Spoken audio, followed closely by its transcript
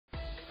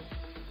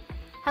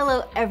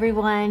Hello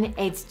everyone,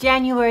 it's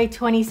January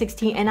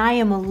 2016 and I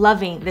am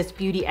loving this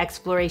beauty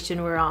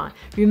exploration we're on.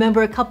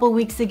 Remember a couple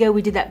weeks ago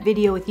we did that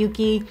video with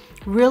Yuki.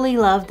 Really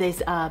love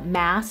this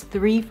mask,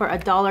 3 for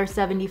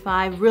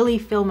 $1.75. Really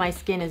feel my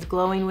skin is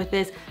glowing with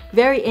this.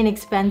 Very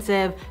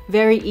inexpensive,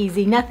 very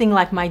easy, nothing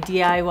like my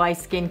DIY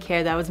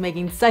skincare that was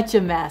making such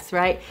a mess,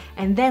 right?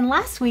 And then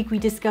last week we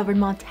discovered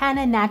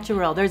Montana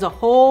Naturale. There's a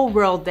whole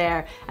world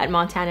there at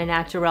Montana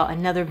Naturale,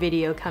 another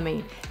video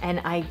coming.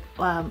 And I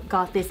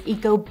got this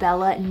Ecco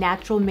Bella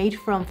Natural made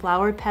from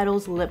flower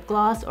petals lip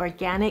gloss,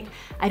 organic.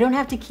 I don't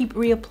have to keep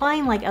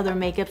reapplying like other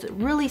makeups. It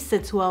really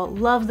sits well,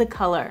 love the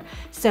color.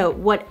 So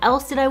what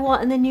else did I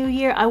want in the new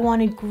year? I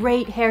wanted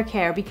great hair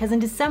care because in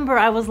December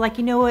I was like,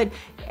 you know what,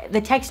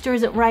 the texture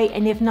isn't right,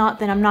 and if not,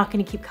 then I'm not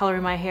gonna keep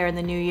coloring my hair in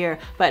the new year.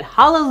 But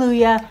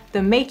hallelujah,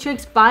 the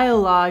Matrix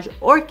Biolage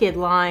Orchid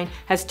line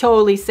has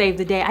totally saved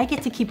the day. I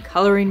get to keep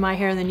coloring my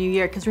hair in the new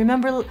year because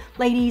remember,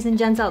 ladies and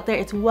gents out there,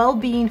 it's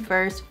well-being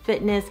first,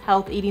 fitness,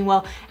 health, eating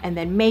well, and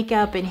then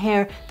makeup and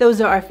hair. Those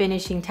are our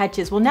finishing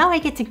touches. Well, now I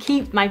get to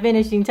keep my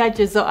finishing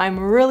touches, so I'm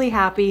really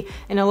happy.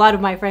 And a lot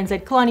of my friends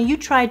said, Kahlani, you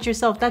try it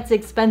yourself, that's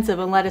expensive,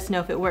 and let us know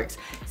if it works.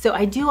 So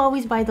I do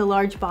always buy the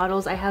large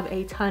bottles. I have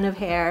a ton of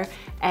hair,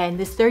 and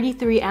this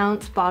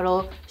 33-ounce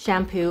bottle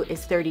shampoo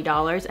is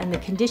 $30, and the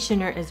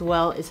conditioner as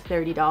well is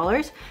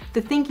 $30.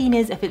 The thinking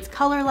is if it's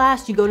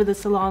Colorlast, you go to the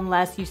salon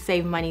less, you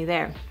save money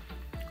there.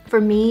 For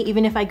me,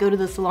 even if I go to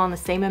the salon the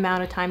same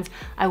amount of times,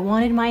 I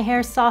wanted my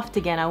hair soft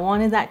again. I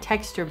wanted that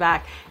texture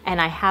back, and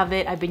I have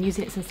it. I've been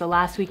using it since the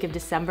last week of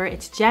December.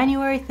 It's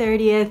January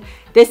 30th.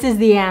 This is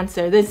the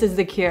answer. This is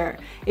the cure.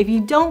 If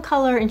you don't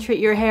color and treat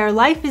your hair,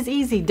 life is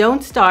easy.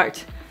 Don't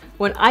start.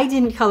 When I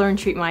didn't color and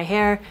treat my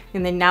hair,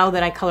 and then now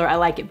that I color, I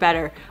like it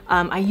better.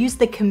 I used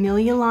the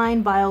Camellia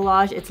line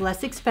Biolage. It's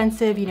less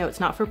expensive, you know,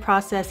 it's not for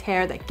processed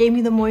hair. That gave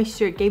me the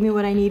moisture, it gave me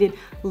what I needed,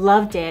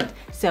 loved it.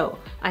 So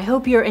I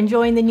hope you're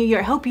enjoying the new year.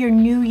 I hope your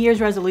New Year's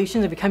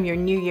resolutions have become your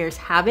New Year's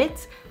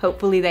habits.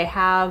 Hopefully they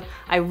have.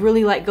 I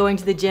really like going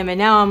to the gym, and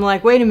now I'm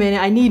like, wait a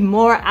minute, I need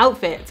more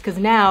outfits, because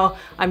now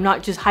I'm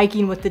not just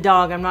hiking with the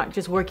dog, I'm not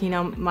just working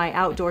on my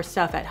outdoor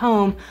stuff at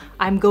home,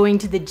 I'm going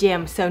to the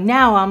gym. So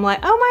now I'm like,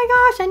 oh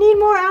my gosh, I need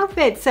more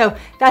outfits. So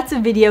that's a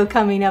video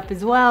coming up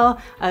as well,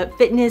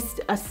 fitness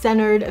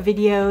centered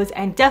videos,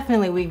 and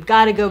definitely we've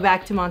got to go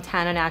back to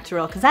Montana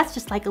Naturale because that's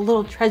just like a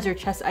little treasure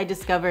chest I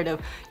discovered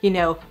of, you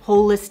know,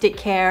 holistic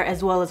care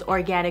as well as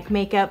organic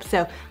makeup.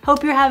 So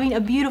hope you're having a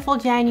beautiful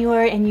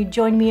January and you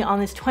join me on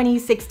this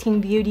 2016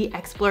 beauty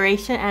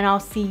exploration, and I'll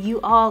see you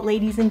all,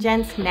 ladies and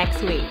gents,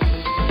 next week.